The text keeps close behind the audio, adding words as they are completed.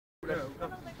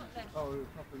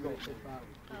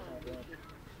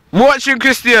Watching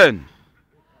Christian.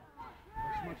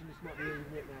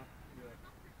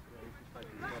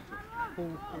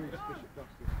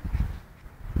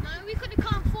 No, we could have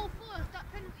come 4-4. That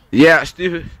penalty. Yeah,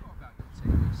 stupid.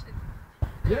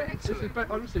 Yeah, this is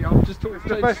honestly, I'm just talking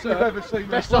the best I've ever seen.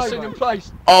 Best I've seen in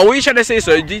place. Oh, what are you trying to say?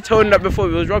 So you told him that before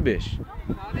it was rubbish.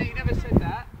 No, you never said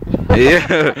that.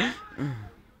 Yeah.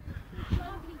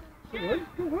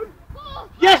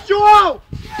 Yes, Joel!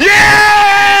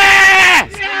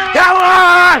 Yes! Come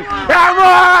on! Come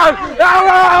on! Come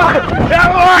on!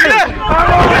 Come on!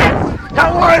 Come on!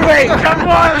 Come on, mate! Come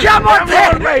on! Come on,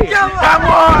 mate! Come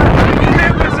on!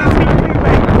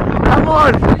 Come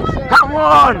on! Come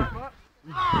on!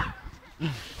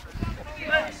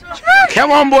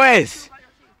 Come on, boys!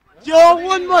 Joe,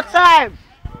 one more time.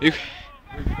 You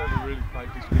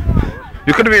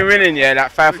could have been winning, yeah,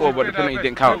 like 5-4, but the penalty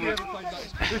didn't count.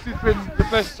 This has been the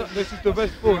best. This is the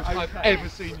best performance I've ever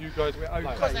seen you guys. We're okay. We're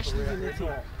not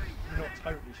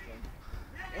totally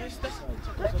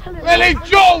strong. Really,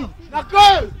 Joel! Now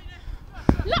go!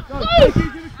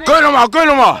 Go, Lamar! Go,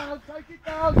 Lamar! Take it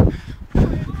down.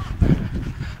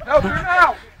 Help him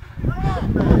out!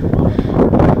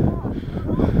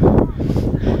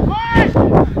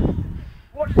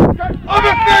 I'm a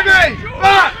Femi!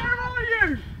 Back! Where are you?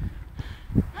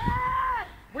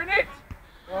 Win it!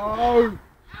 Oh!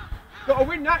 Gotta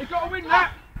win that, you gotta win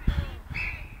that!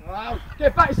 Wow.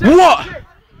 Get back, What?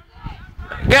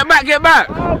 Get back, get back!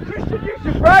 Oh, Christian, use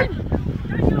your brain!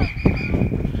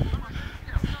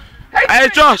 Hey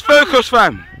Josh, focus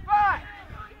fam!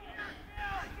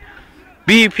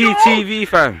 BPTV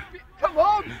fam! Come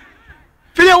on!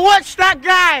 Phil, watch that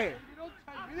guy.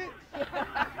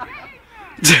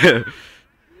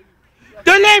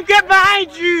 Don't let him get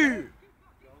behind you.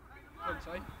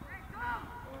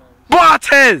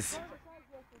 Bartez!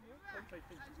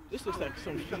 This looks like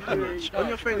some on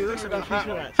your friend, it looks like a fish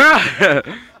match.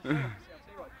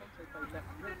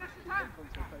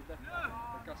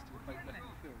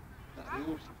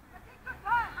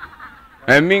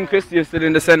 And me and Christy are still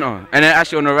in the centre, and then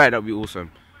actually on the right, that'd be awesome.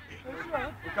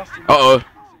 Uh-oh.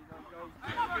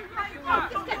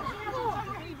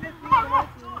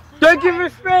 Don't give him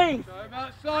space.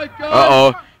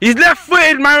 Uh-oh. He's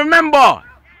left-footed, man, remember!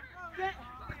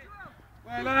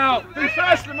 Well out! Do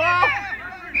first, Lamar!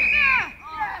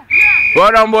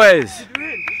 Well done, boys.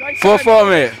 4-4,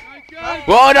 mate.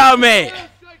 Well done, mate.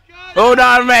 Well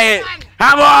done, mate.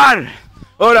 Come on!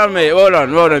 Well done, mate. Well done,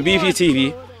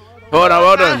 BPTV. Well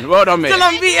done, mate. Still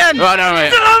unbeaten. Well done,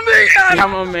 mate. Still unbeaten.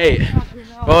 Come on, mate.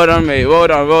 Well done, mate. Well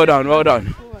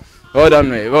done,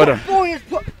 mate. Well done.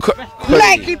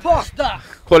 Likely pasta.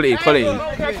 Quality. Quality.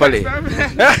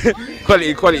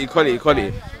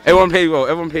 Everyone played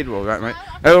well, right, mate?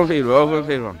 Everyone played well.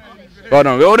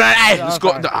 Well done. Hey, let's go.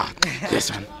 Yes,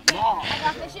 man.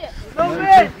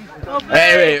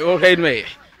 Hey, well played, mate.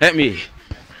 Let me.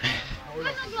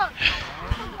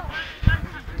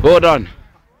 Well done.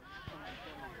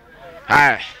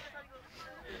 Alright.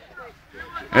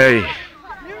 Hey.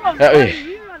 That way.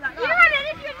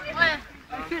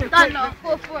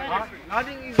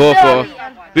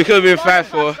 4-4. We could have been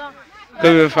 5-4. Could have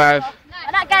been 5.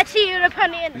 That guy cheated a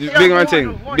penalty.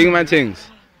 Big man things.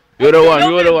 You're the one.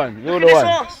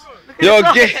 You're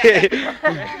gay.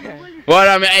 Well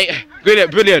done, mate.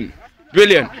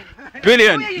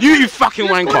 Brilliant. You fucking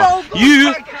wanker.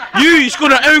 You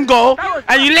scored an own goal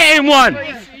and you let him one.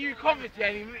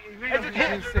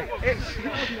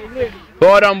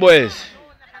 Well done, boys.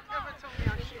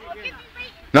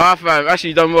 No, fam, actually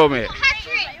you done well, mate.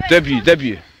 Debut,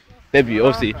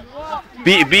 obviously.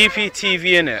 BPTV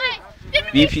innit?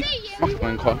 BP. Fuck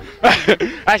man, can't.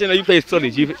 Actually, no, you played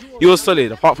solid. You were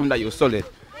solid. Apart from that, you were solid.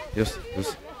 You were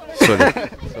solid.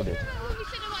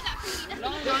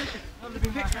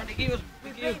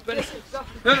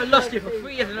 We haven't lost it for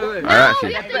 3 years in a row.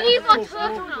 We have to leave our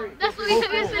turtle now. That's what we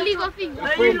said, we have to leave our thing.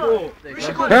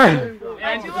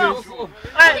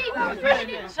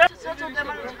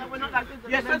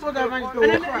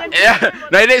 Yeah,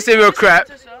 no, they didn't say we were crap.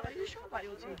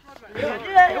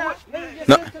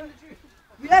 No.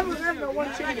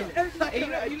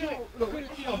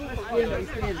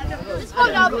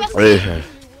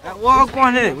 What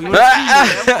going here?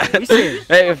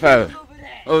 Hey, fam.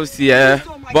 Obviously, yeah.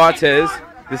 Bartez.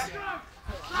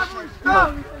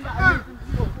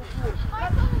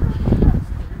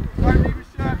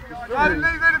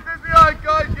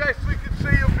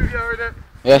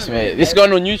 Yes, mate. This is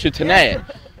going on YouTube tonight.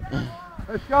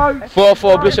 Let's go.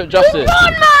 4-4 Bishop Justice.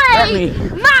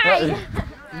 Mate!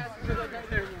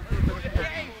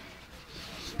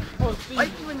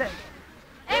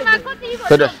 Hey man, continue.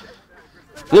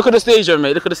 Look at the stadium,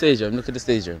 mate. Look at the stadium. Look at the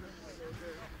stadium.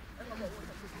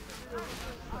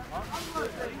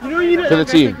 You know you Look at the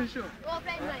team.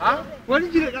 Huh? Why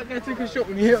did you let that guy take a shot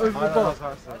when he hit over the bar?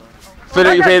 Feel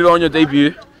like you played on your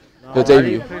debut. Your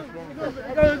debut.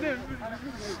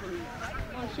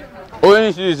 All you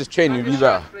need to do is just train. You'll be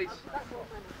better.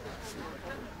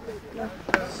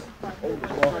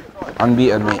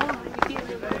 Unbeaten, mate.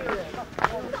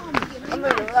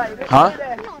 Huh?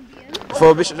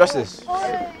 For Bishop Justice.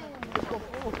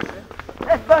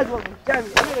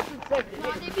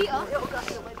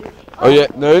 Oh yeah,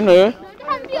 no.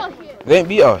 They ain't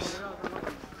beat us.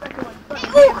 All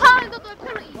kinds of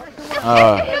penalties. If they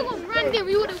got random,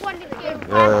 we would have won this game.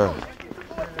 Yeah.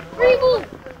 3 balls.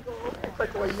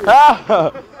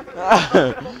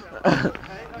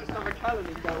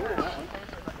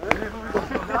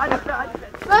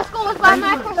 First goal was by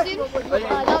my crossing.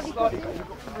 Lovely crossing.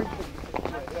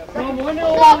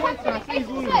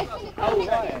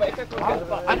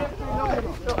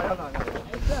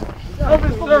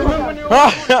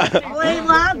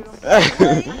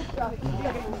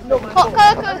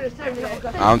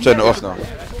 I'm turning it off now.